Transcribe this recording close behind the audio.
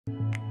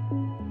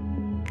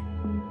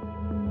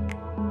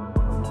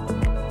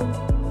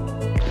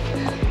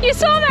You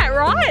saw that,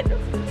 right?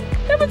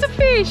 There was a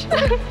fish.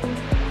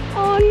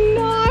 Oh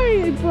no,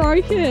 it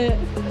broke it.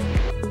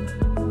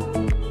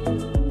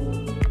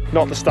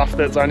 Not the stuff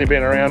that's only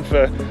been around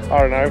for,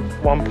 I don't know,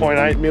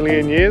 1.8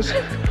 million years.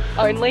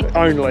 Only.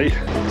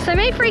 So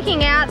me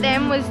freaking out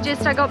then was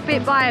just I got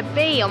bit by a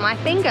bee on my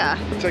finger.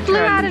 It's okay. Flew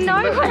out of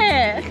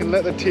nowhere. You can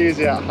let the tears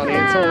out, honey.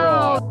 It's all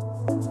right.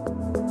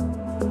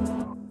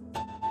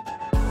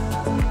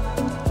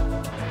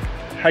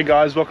 Hey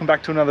guys, welcome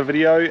back to another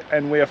video,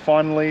 and we are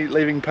finally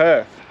leaving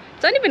Perth.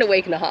 It's only been a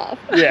week and a half.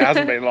 Yeah, it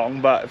hasn't been long,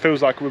 but it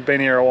feels like we've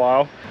been here a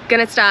while.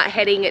 Gonna start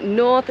heading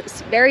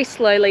north very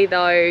slowly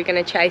though,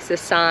 gonna chase the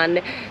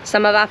sun.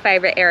 Some of our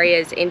favourite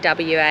areas in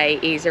WA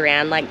is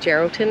around like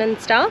Geraldton and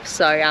stuff,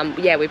 so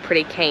yeah, we're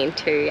pretty keen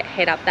to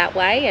head up that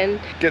way and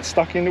get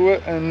stuck into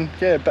it and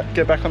yeah,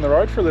 get back on the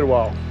road for a little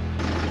while.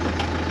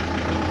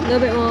 A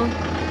little bit more.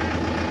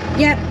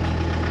 Yep.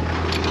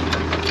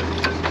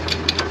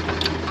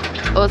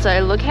 Also,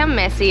 look how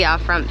messy our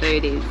front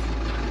boot is.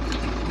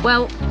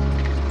 Well,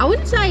 I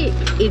wouldn't say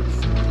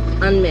it's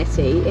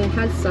unmessy. It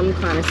has some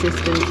kind of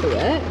system to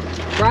it.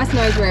 Bryce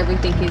knows where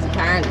everything is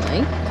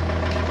apparently.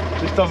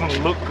 Just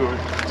doesn't look good.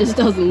 Just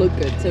doesn't look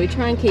good. So we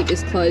try and keep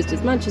this closed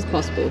as much as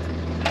possible.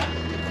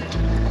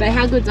 But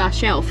how good's our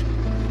shelf?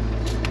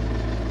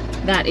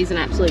 That is an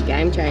absolute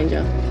game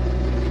changer.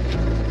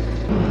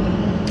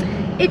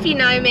 If you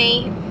know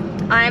me,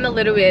 I am a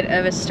little bit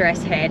of a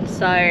stress head,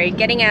 so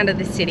getting out of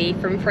the city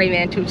from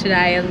Fremantle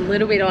today, a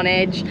little bit on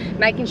edge,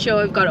 making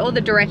sure we've got all the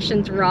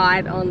directions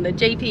right on the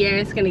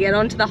GPS, going to get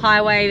onto the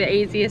highway the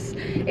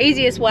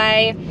easiest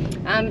way.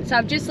 So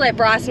I've just let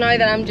Bryce know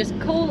that I'm just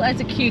cool as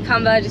a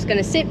cucumber, just going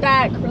to sit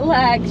back,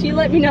 relax. You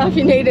let me know if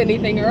you need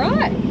anything, all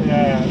right?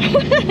 Yeah,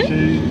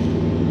 she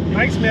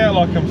makes me out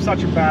like I'm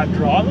such a bad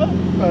driver,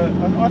 but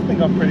I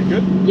think I'm pretty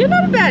good. You're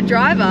not a bad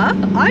driver.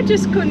 I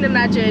just couldn't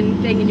imagine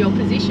being in your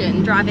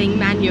position, driving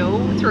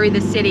manual through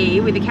the city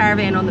with a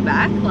caravan on the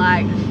back.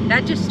 Like,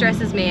 that just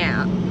stresses me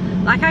out.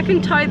 Like, I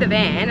can tow the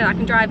van and I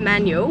can drive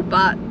manual,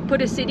 but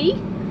put a city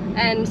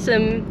and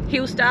some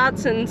hill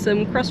starts and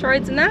some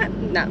crossroads and that,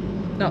 no,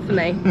 not for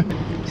me.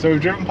 So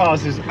we've driven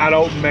past this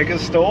adult mega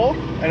store,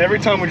 and every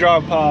time we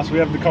drive past we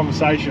have the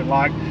conversation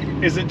like,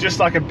 is it just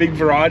like a big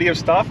variety of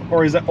stuff,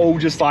 or is it all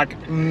just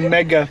like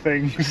mega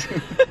things?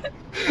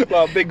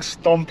 Like big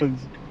stompers.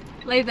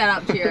 Leave that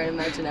up to your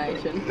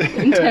imagination.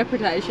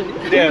 Interpretation.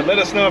 Yeah, let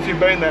us know if you've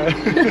been there.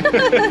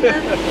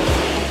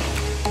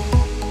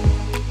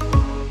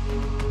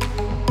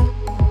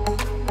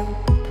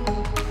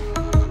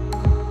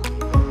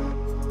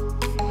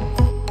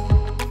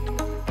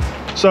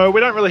 So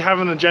we don't really have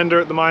an agenda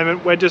at the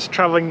moment. We're just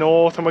traveling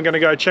north and we're going to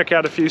go check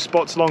out a few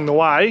spots along the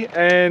way.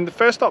 And the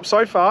first stop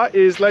so far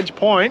is Ledge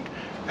Point,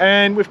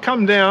 and we've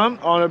come down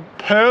on a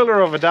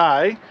perler of a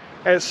day.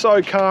 It's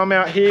so calm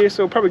out here,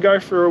 so we'll probably go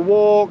for a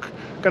walk.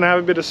 Gonna have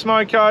a bit of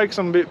smoko because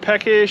I'm a bit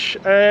peckish,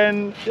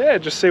 and yeah,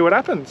 just see what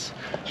happens.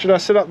 Should I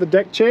set up the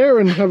deck chair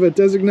and have a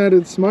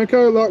designated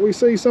smoko like we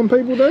see some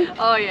people do?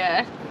 Oh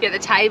yeah, get the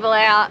table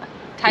out,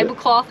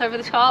 tablecloth over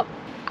the top.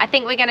 I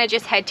think we're gonna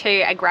just head to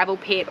a gravel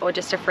pit or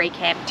just a free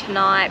camp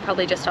tonight,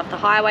 probably just off the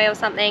highway or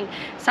something,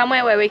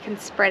 somewhere where we can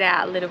spread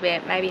out a little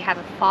bit, maybe have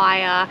a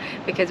fire,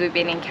 because we've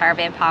been in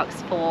caravan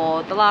parks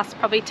for the last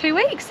probably 2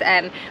 weeks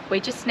and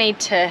we just need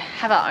to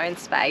have our own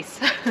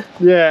space.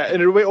 Yeah,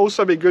 and it'll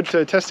also be good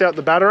to test out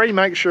the battery,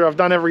 make sure I've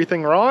done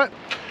everything right.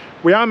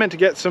 We are meant to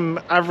get some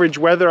average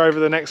weather over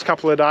the next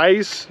couple of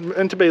days,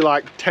 meant to be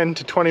like 10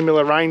 to 20 mil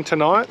of rain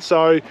tonight,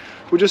 so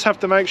we'll just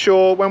have to make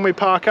sure when we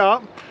park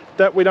up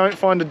that we don't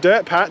find a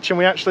dirt patch and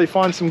we actually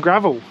find some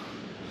gravel.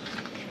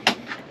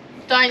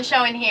 Don't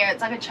show in here,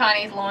 it's like a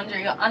Chinese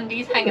laundry, got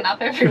undies hanging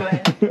up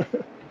everywhere.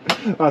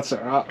 That's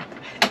alright.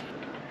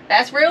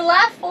 That's real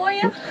life for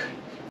you.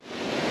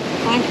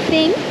 I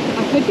think,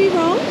 I could be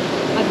wrong,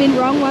 I've been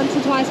wrong once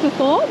or twice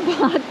before,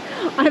 but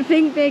I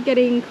think they're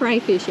getting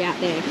crayfish out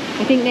there.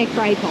 I think they're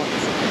cray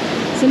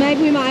pots. So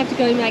maybe we might have to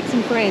go make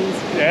some friends.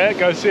 Yeah,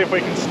 go see if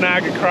we can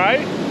snag a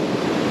cray.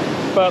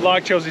 But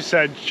like Chelsea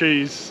said,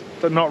 she's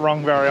not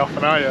wrong very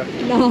often, are you?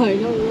 No, not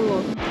at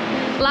all.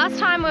 Last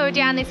time we were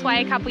down this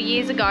way a couple of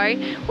years ago,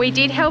 we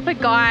did help a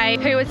guy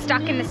who was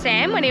stuck in the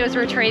sand when he was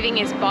retrieving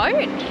his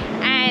boat,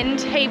 and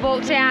he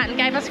walked out and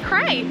gave us a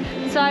cray.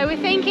 So we're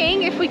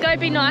thinking if we go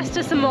be nice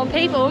to some more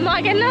people, we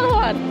might get another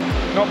one.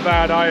 Not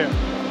bad, are you?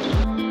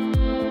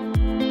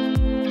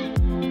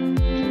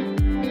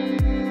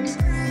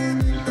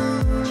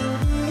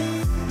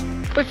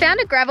 We found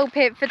a gravel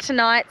pit for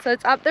tonight, so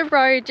it's up the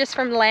road just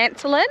from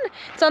Lancelin.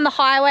 It's on the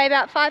highway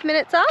about 5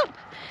 minutes up,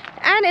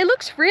 and it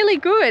looks really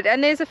good,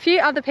 and there's a few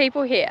other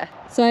people here.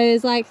 So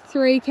there's like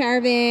 3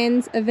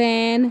 caravans, a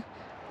van,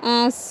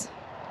 us.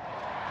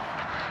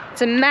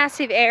 It's a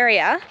massive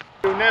area.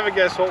 You'll never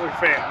guess what we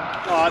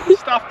found. The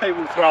stuff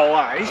people throw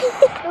away.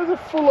 There's a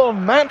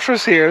full-on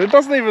mattress here. It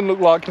doesn't even look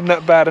like in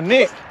that bad a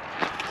nick.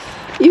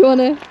 You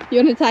wanna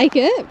take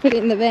it, put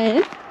it in the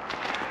van?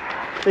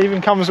 It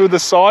even comes with a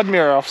side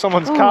mirror off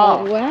someone's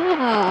car. Oh,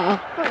 wow.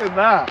 Look at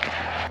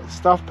that.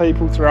 Stuff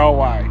people throw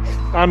away.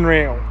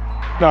 Unreal.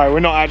 No,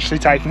 we're not actually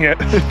taking it.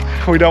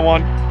 We don't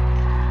want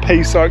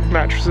pea-soaked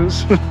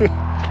mattresses.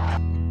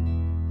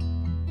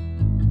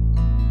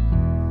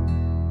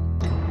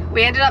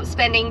 We ended up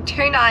spending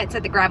 2 nights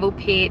at the gravel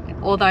pit,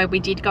 although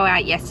we did go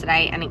out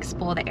yesterday and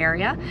explore the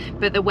area,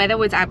 but the weather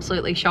was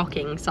absolutely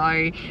shocking,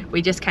 so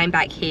we just came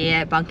back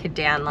here, bunkered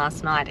down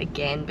last night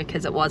again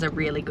because it was a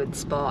really good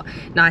spot.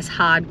 Nice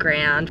hard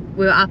ground.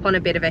 We were up on a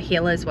bit of a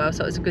hill as well,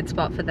 so it was a good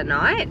spot for the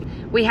night.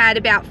 We had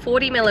about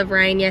 40 mil of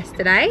rain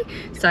yesterday,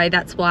 so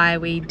that's why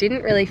we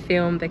didn't really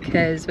film,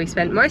 because we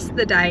spent most of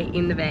the day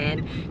in the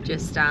van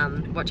just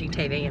watching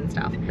TV and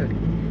stuff.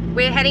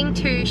 We're heading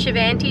to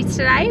Cervantes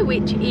today,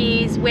 which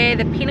is where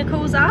the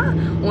pinnacles are,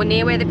 or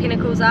near where the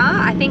pinnacles are.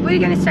 I think we're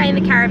going to stay in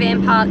the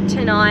caravan park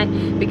tonight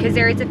because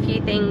there is a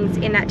few things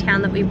in that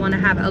town that we want to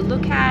have a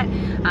look at.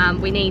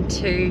 We need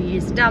to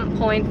use the dump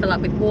point, fill up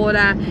with water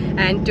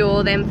and do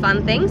all them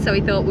fun things. So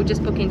we thought we'll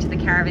just book into the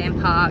caravan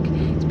park.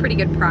 It's a pretty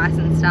good price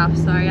and stuff.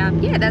 So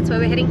yeah, that's where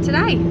we're heading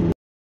today.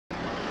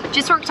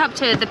 Just rocked up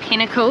to the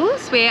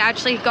pinnacles. We're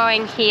actually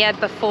going here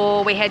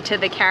before we head to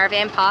the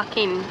caravan park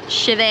in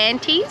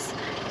Cervantes.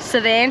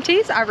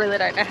 I really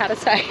don't know how to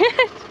say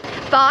it.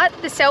 But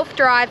the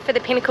self-drive for the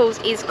pinnacles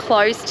is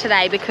closed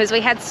today because we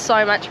had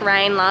so much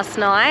rain last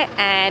night,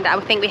 and I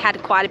think we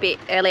had quite a bit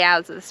early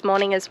hours this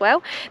morning as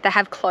well. They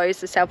have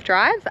closed the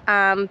self-drive.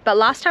 But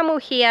last time we were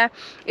here,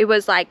 it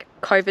was like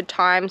COVID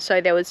time,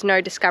 so there was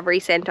no Discovery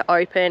Centre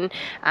open,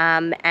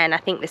 and I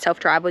think the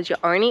self-drive was your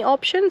only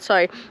option.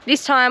 So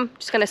this time,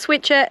 just going to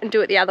switch it and do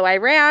it the other way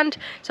around.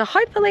 So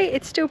hopefully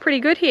it's still pretty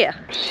good here.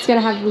 Just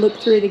going to have a look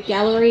through the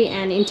gallery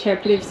and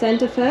interpretive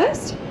centre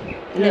first.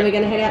 And then we're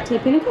going to head out to the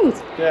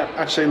pinnacles. Yeah,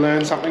 actually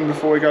learn something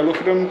before we go look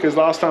at them, because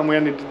last time we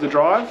only did the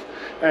drive,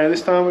 and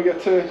this time we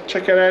get to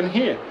check it out in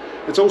here.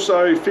 It's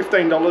also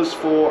 $15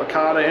 for a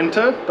car to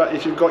enter, but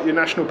if you've got your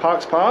National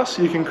Parks Pass,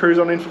 you can cruise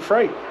on in for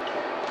free.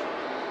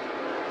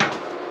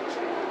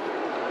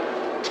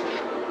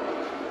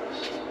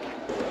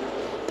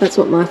 That's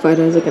what my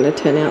photos are going to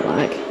turn out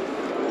like.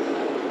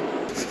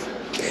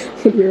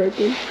 What do you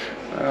reckon?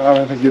 I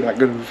don't think you're that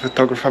good of a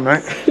photographer,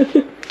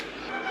 mate.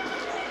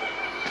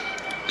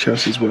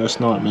 Chelsea's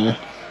worst nightmare.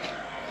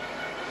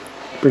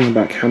 Bringing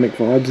back hammock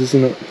vibes,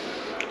 isn't it?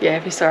 Yeah,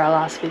 if you saw our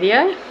last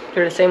video, you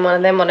would have seen one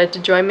of them wanted to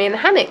join me in the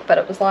hammock, but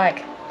it was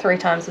like 3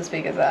 times as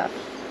big as that.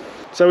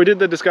 So we did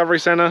the Discovery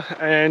Centre,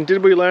 and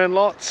did we learn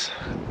lots?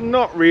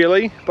 Not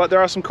really, but there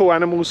are some cool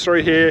animals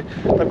through here.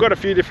 They've got a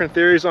few different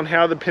theories on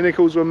how the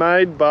pinnacles were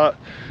made, but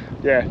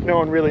yeah, no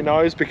one really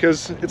knows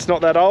because it's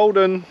not that old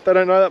and they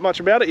don't know that much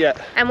about it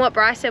yet. And what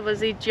Bryce said was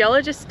the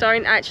geologists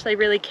don't actually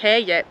really care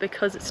yet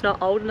because it's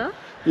not old enough.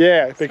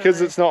 Yeah,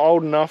 because it's not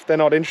old enough, they're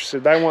not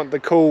interested. They want the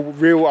cool,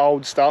 real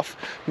old stuff,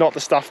 not the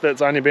stuff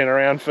that's only been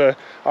around for,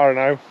 I don't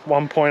know,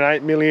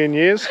 1.8 million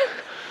years.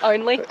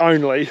 Only.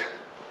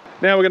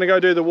 Now we're going to go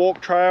do the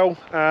walk trail.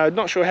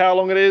 Not sure how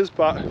long it is,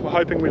 but we're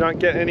hoping we don't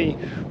get any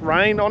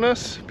rain on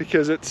us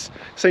because it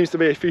seems to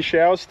be a few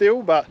showers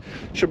still, but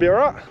should be all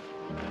right.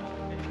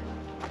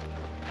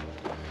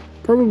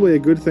 Probably a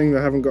good thing they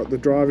haven't got the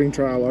driving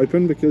trail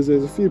open because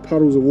there's a few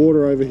puddles of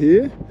water over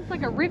here. It's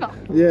like a river.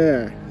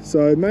 Yeah,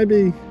 so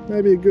maybe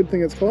a good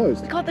thing it's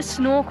closed. We've got the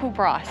snorkel,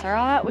 Bryce, all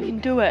right? We can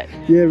do it.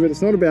 Yeah, but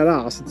it's not about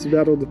us. It's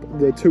about all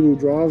the two-wheel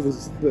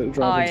drivers that are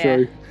driving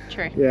through.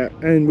 True. Yeah,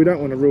 and we don't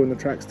want to ruin the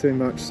tracks too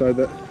much so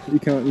that you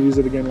can't use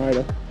it again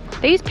later.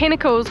 These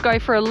pinnacles go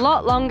for a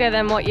lot longer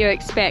than what you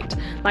expect.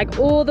 Like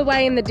all the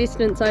way in the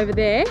distance over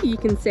there, you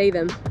can see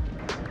them.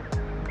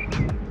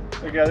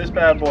 There you go, this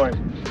bad boy.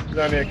 He's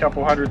only a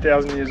couple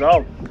 100,000 years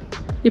old.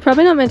 You're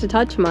probably not meant to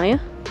touch him, are you?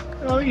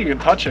 I think you can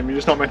touch him, you're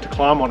just not meant to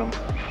climb on him.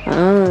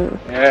 Oh.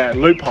 Yeah,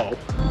 loophole.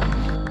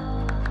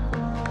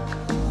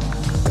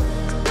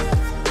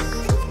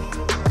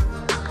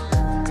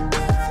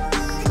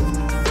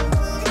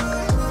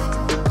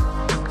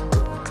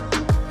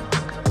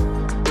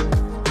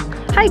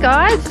 Hey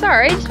guys,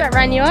 sorry, just about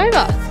ran you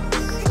over.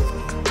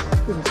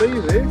 Didn't see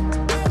you there.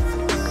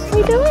 What are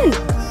you doing?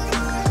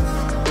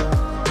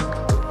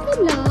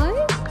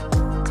 Hello.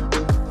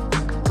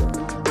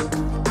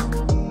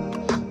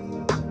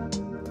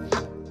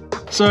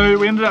 So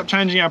we ended up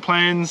changing our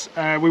plans.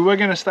 We were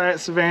going to stay at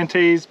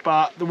Cervantes,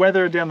 but the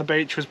weather down the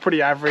beach was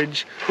pretty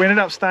average. We ended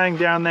up staying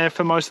down there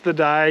for most of the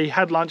day,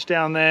 had lunch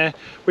down there.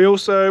 We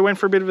also went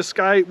for a bit of a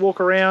skate, walk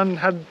around,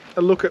 had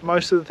a look at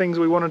most of the things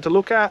we wanted to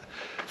look at,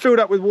 filled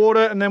up with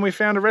water, and then we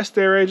found a rest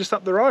area just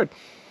up the road.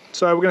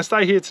 So we're going to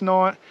stay here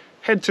tonight,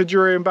 head to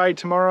Jurien Bay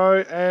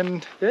tomorrow,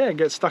 and yeah,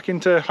 get stuck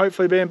into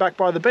hopefully being back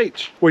by the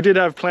beach. We did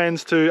have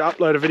plans to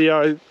upload a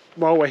video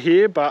while we're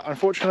here, but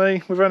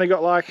unfortunately we've only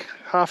got like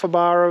half a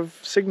bar of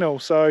signal,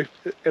 so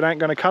it ain't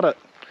going to cut it.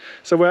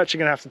 So we're actually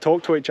going to have to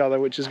talk to each other,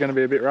 which is going to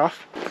be a bit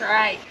rough.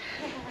 Great.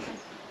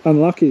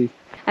 Unlucky.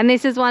 And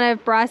this is one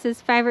of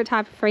Bryce's favourite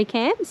type of free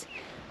camps,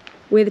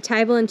 with a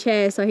table and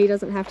chair so he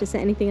doesn't have to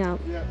set anything up.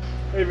 Yeah,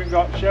 even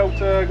got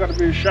shelter, got a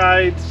bit of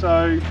shade, so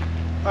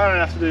I don't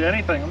have to do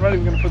anything. I'm not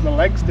even going to put the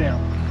legs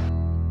down.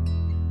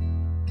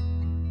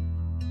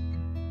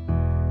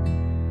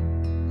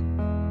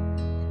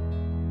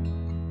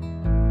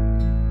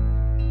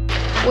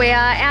 We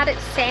are out at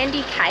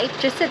Sandy Cape,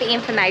 just at the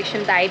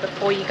information bay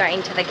before you go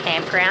into the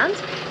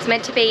campgrounds. It's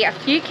meant to be a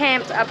few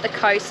camps up the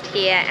coast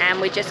here, and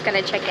we're just going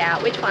to check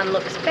out which one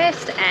looks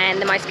best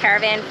and the most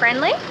caravan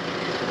friendly.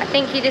 I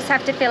think you just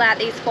have to fill out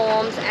these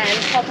forms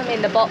and pop them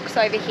in the box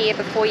over here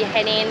before you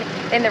head in.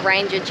 Then the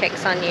ranger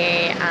checks on you.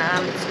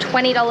 It's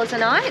 $20 a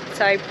night,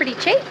 so pretty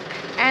cheap,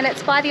 and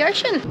it's by the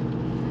ocean.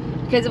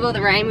 Because of all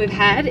the rain we've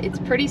had, it's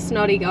pretty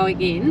snotty going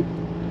in,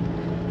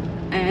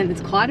 and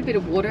there's quite a bit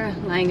of water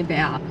laying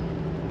about.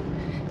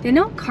 They're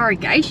not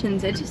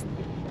corrugations, they're just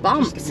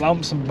bumps. Just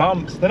lumps and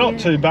bumps. They're not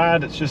too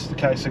bad, it's just a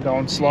case of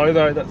going slow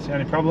though, that's the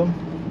only problem.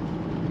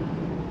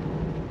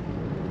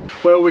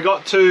 Well, we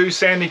got to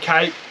Sandy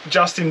Cape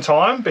just in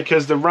time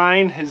because the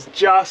rain has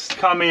just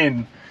come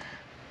in.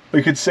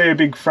 We could see a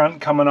big front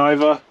coming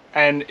over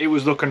and it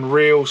was looking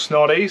real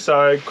snotty,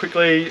 so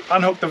quickly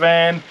unhooked the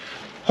van,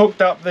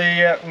 hooked up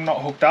the,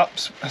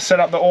 set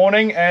up the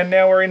awning, and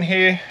now we're in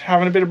here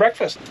having a bit of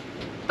breakfast.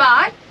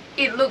 But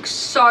it looks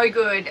so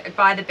good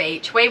by the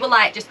beach. We were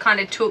like, just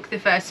kind of took the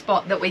first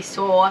spot that we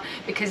saw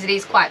because it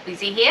is quite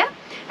busy here.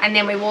 And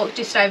then we walked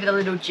just over the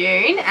little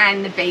dune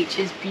and the beach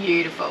is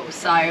beautiful.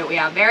 So we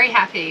are very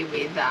happy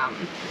with,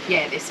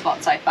 yeah, this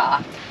spot so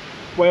far.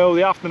 Well,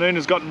 the afternoon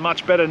has gotten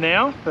much better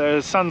now.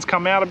 The sun's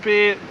come out a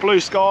bit, blue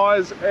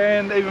skies,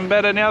 and even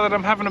better now that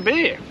I'm having a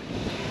beer.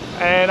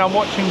 And I'm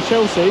watching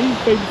Chelsea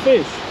feed the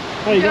fish.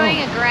 How you doing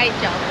going? A great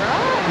job,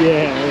 right?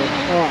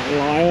 Yeah. All right,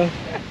 liar.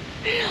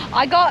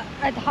 I got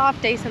a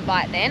half decent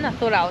bite then. I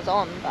thought I was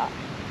on, but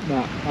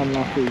no,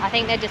 unlucky. I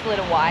think they're just a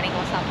little whiting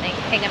or something,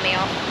 pinging me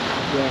off.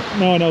 Yeah,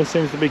 no one else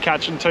seems to be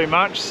catching too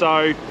much,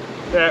 so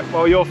yeah,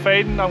 while you're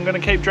feeding, I'm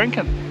going to keep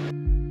drinking.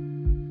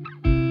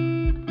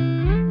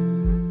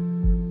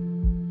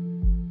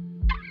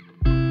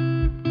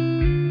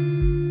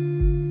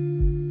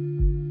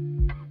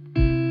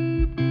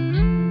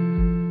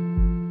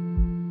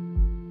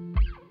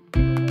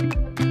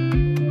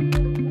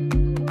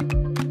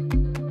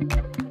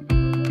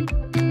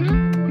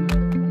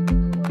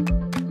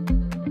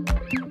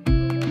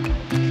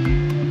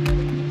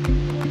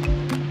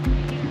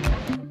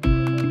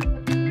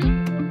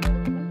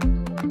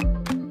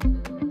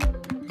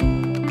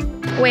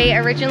 We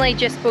originally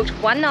just booked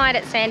one night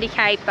at Sandy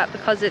Cape, but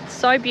because it's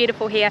so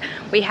beautiful here,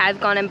 we have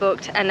gone and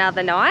booked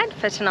another night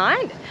for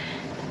tonight.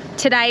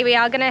 Today we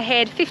are going to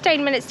head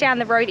 15 minutes down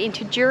the road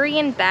into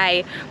Jurien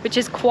Bay, which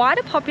is quite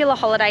a popular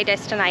holiday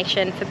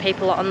destination for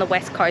people on the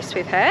west coast,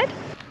 we've heard.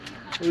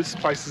 This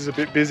place is a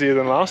bit busier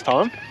than last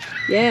time.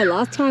 Yeah,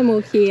 last time we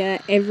were here,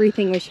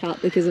 everything was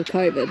shut because of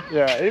COVID.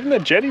 Yeah, even the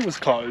jetty was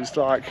closed.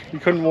 Like, you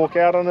couldn't walk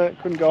out on it,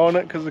 couldn't go on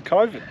it because of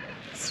COVID.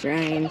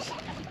 Strange.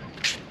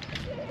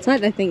 It's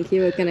like they think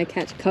you were going to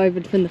catch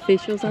COVID from the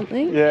fish or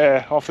something.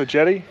 Yeah, off the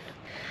jetty.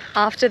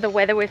 After the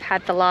weather we've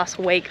had the last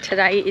week,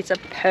 today is a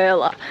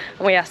perler.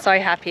 We are so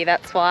happy,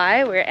 that's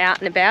why we're out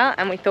and about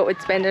and we thought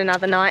we'd spend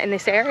another night in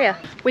this area.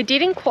 We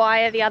did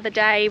inquire the other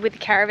day with the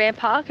caravan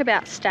park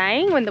about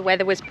staying when the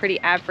weather was pretty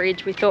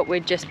average. We thought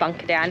we'd just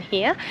bunker down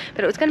here,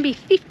 but it was going to be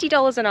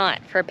 $50 a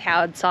night for a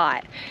powered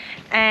site.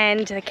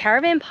 And the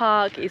caravan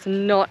park is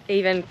not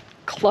even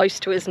close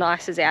to as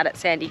nice as out at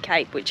Sandy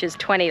Cape, which is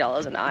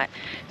 $20 a night.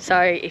 So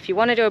if you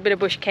want to do a bit of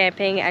bush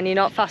camping and you're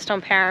not fussed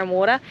on power and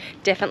water,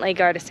 definitely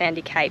go to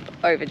Sandy Cape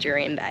over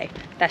Jurien Bay.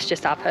 That's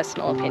just our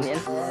personal opinion.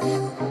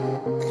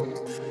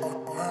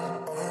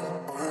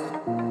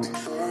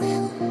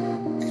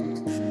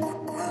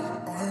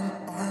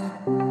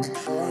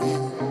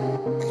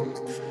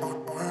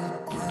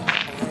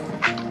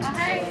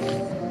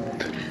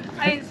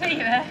 I didn't see you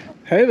there.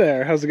 Hey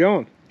there, how's it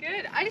going?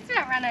 Good. I just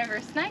about ran over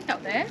a snake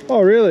up there.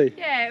 Oh, really?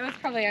 Yeah, it was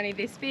probably only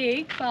this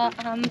big, but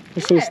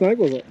What sort of snake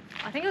was it?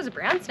 I think it was a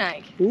brown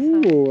snake.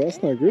 Ooh, so,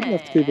 that's no good. We'll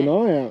have to keep an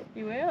eye out.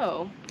 You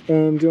will. Do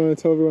you want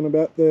to tell everyone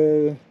about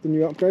the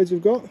new upgrades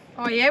we've got?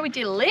 Oh yeah, we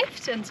did a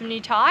lift and some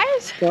new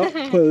tyres. Yep,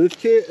 put a lift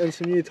kit and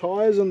some new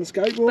tyres on the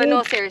skateboard. But in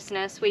all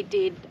seriousness, we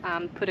did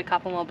put a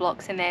couple more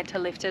blocks in there to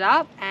lift it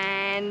up,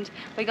 and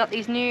we got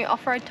these new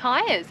off-road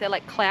tyres. They're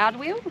like cloud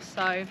wheels,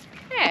 so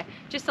yeah,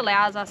 just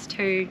allows us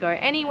to go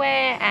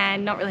anywhere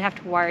and not really have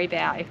to worry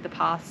about if the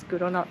path's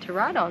good or not to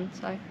ride on.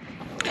 So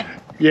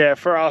yeah,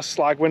 for us,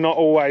 like, we're not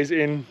always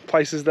in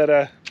places that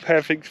are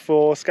perfect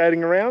for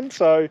skating around,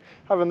 so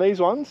having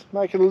these ones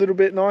make it a little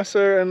bit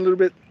nicer and a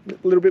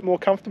little bit more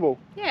comfortable.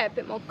 Yeah, a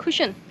bit more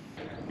cushion.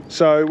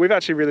 So we've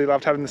actually really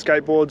loved having the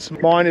skateboards.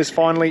 Mine is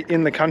finally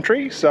in the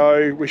country,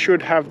 so we should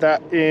have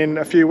that in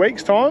a few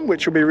weeks' time,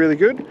 which will be really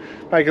good.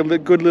 Make a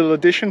good little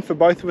addition for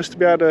both of us to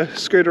be able to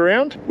scoot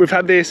around. We've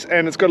had this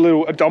and it's got a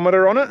little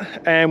odometer on it,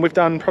 and we've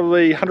done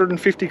probably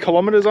 150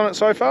 kilometers on it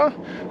so far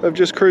of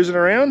just cruising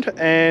around,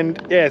 and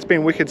yeah, it's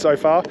been wicked so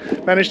far.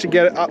 Managed to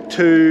get it up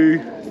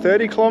to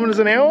 30 kilometers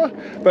an hour,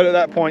 but at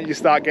that point you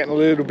start getting a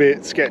little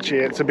bit sketchy.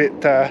 It's a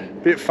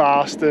bit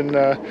fast, and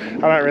I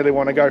don't really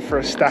want to go for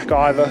a stack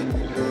either.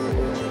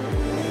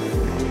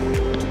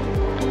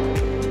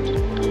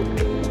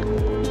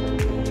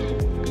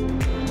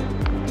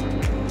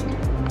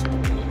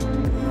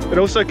 It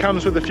also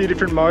comes with a few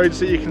different modes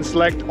that you can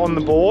select on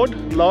the board: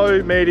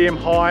 low, medium,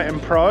 high and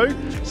pro,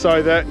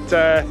 so that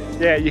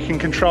yeah, you can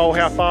control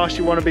how fast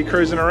you want to be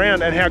cruising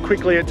around and how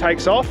quickly it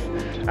takes off.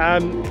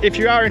 If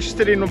you are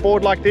interested in a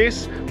board like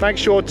this, make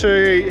sure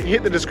to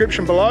hit the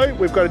description below.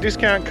 We've got a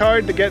discount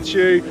code that gets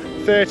you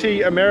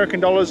 30 American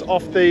dollars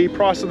off the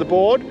price of the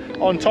board,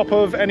 on top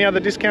of any other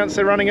discounts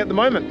they're running at the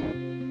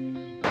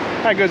moment.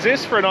 How good's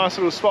this for a nice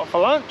little spot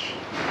for lunch?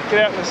 Get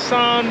out in the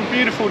sun,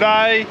 beautiful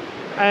day,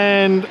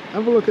 and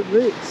have a look at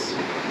this.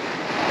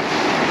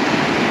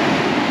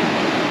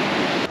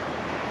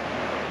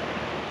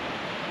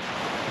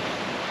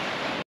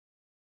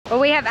 Well,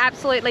 we have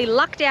absolutely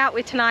lucked out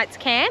with tonight's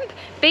camp.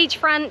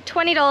 Beachfront,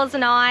 $20 a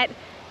night.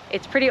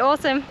 It's pretty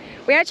awesome.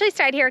 We actually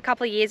stayed here a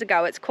couple of years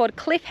ago. It's called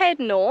Cliffhead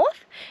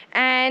North.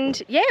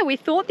 And yeah, we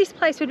thought this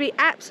place would be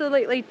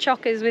absolutely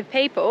chockers with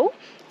people.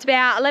 It's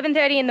about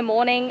 11:30 in the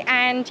morning,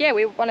 and yeah,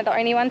 we were one of the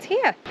only ones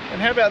here.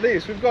 And how about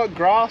this? We've got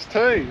grass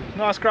too.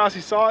 Nice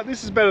grassy site.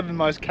 This is better than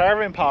most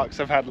caravan parks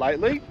I've had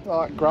lately,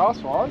 like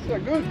grass-wise. They're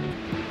good.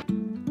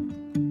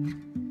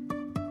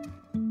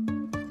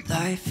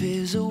 Life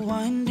is a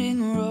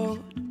winding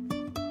road,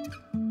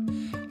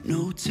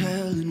 no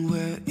telling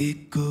where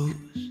it goes.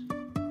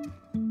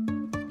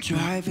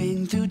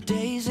 Driving through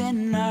days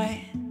and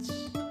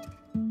nights,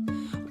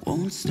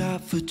 won't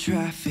stop for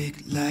traffic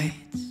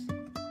lights.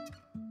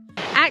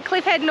 At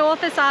Cliffhead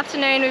North this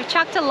afternoon, we've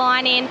chucked a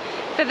line in.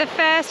 For the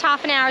first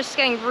half an hour, I was just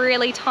getting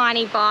really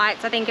tiny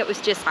bites. I think it was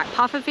just like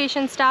pufferfish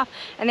and stuff.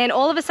 And then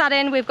all of a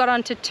sudden, we've got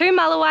onto 2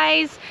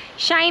 mulliways.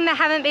 Shame they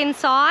haven't been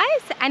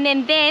sized. And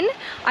then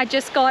I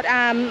just got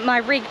my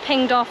rig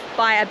pinged off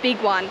by a big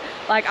one.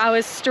 Like, I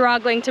was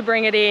struggling to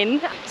bring it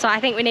in. So I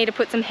think we need to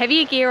put some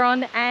heavier gear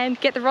on and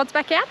get the rods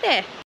back out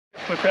there.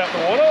 Flip out the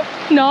water?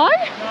 No.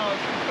 No,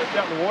 it's flipped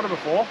out the water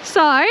before.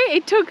 So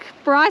it took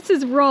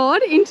Bryce's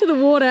rod into the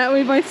water, and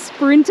we both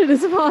sprinted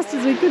as fast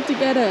as we could to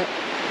get it.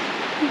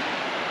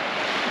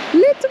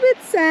 Little bit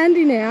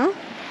sandy now.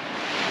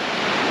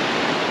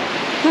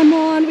 Come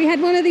on, we had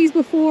one of these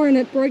before and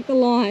it broke the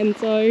line,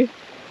 so.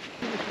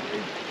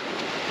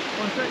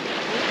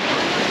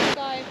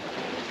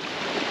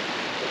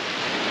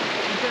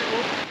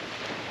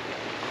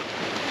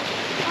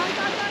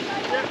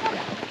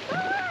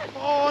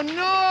 Oh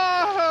no!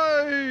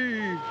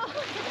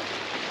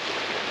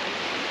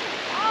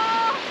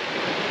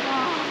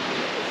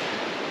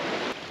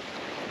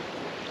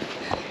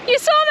 You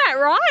saw that,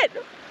 right?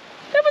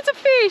 That was a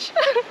fish.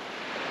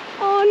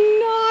 Oh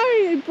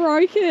no, it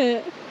broke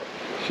it.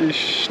 She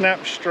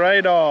snapped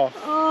straight off.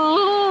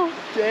 Oh.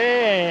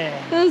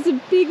 Damn. That was a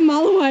big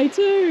mulloway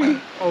too.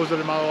 Oh, was it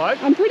a mulloway?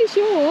 I'm pretty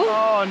sure.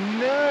 Oh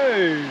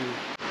no.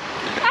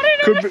 I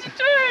don't know what to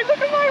do. Look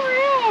at my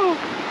reel.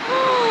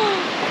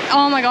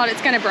 Oh my god,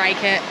 it's gonna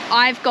break it.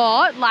 I've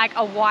got like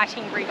a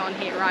whiting rig on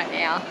here right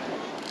now.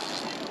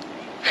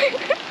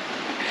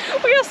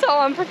 We are so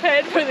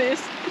unprepared for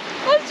this.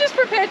 I was just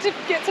prepared to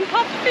get some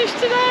pufferfish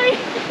today.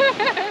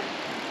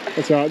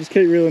 That's right, just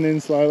keep reeling in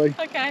slowly.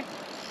 Okay. I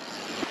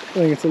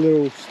think it's a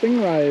little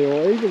stingray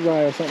or eagle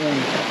ray or something.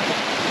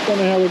 Don't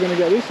know how we're going to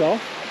get this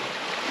off.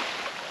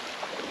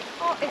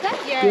 Oh, is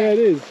that? Yeah. Yeah, it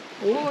is.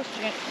 Ooh. Oh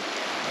shit.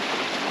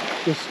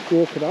 Just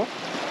walk it up.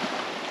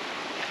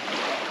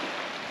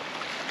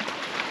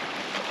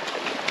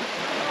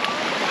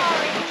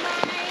 Sorry,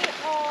 mate.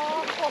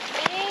 Oh, poor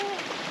thing.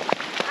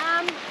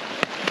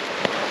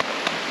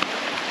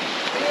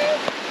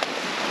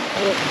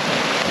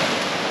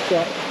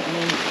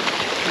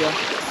 Yeah.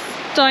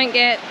 Don't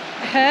get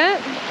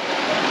hurt.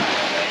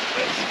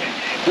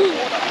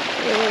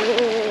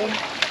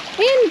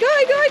 In, go!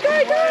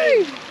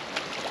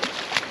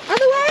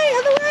 Other way!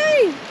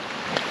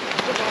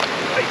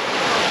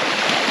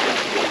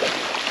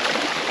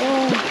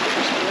 Oh.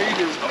 Speed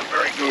is not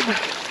very good.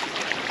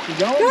 You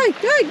going?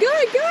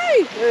 Go!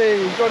 Hey,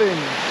 we got him.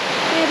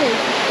 There it is.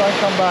 Don't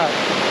come back.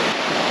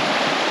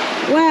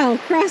 Wow,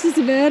 crisis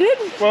averted.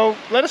 Well,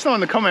 let us know in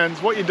the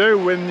comments what you do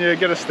when you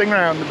get a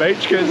stingray on the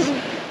beach, because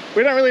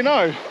we don't really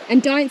know.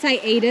 And don't say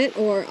eat it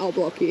or I'll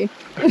block you.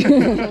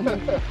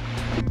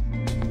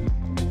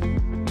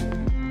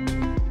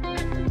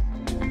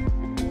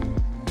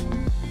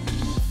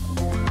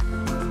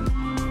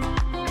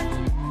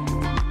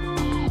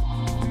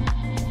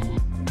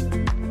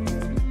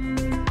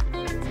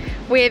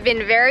 We've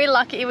been very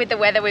lucky with the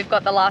weather we've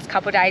got the last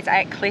couple of days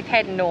at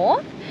Cliffhead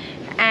North,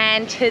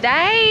 and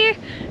today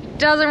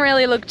doesn't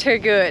really look too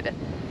good.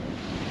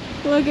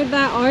 Look at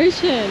that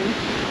ocean.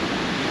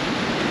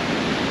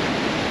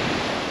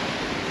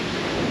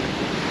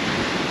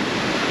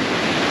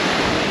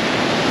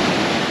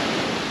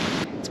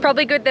 It's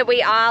probably good that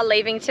we are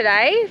leaving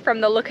today from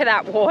the look of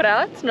that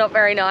water. It's not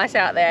very nice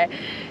out there.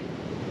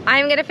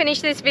 I'm going to finish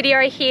this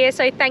video here,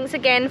 so thanks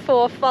again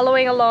for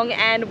following along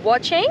and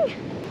watching.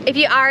 If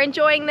you are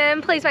enjoying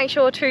them, please make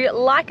sure to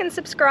like and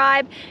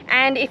subscribe,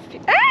 and if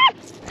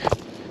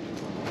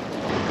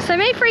So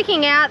me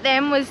freaking out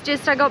then was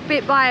just I got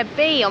bit by a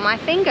bee on my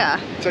finger.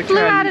 It's okay. Flew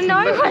out of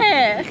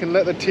nowhere. You can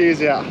let the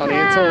tears out, honey.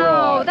 Wow, It's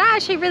all right. that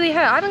actually really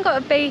hurt. I haven't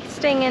got a bee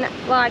sting in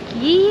like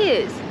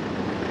years.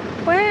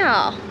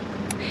 Wow.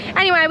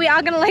 Anyway, we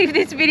are going to leave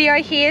this video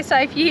here. So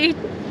if you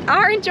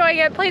are enjoying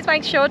it, please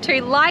make sure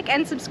to like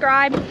and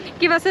subscribe.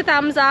 Give us a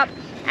thumbs up.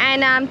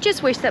 And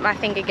just wish that my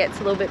finger gets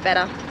a little bit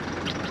better.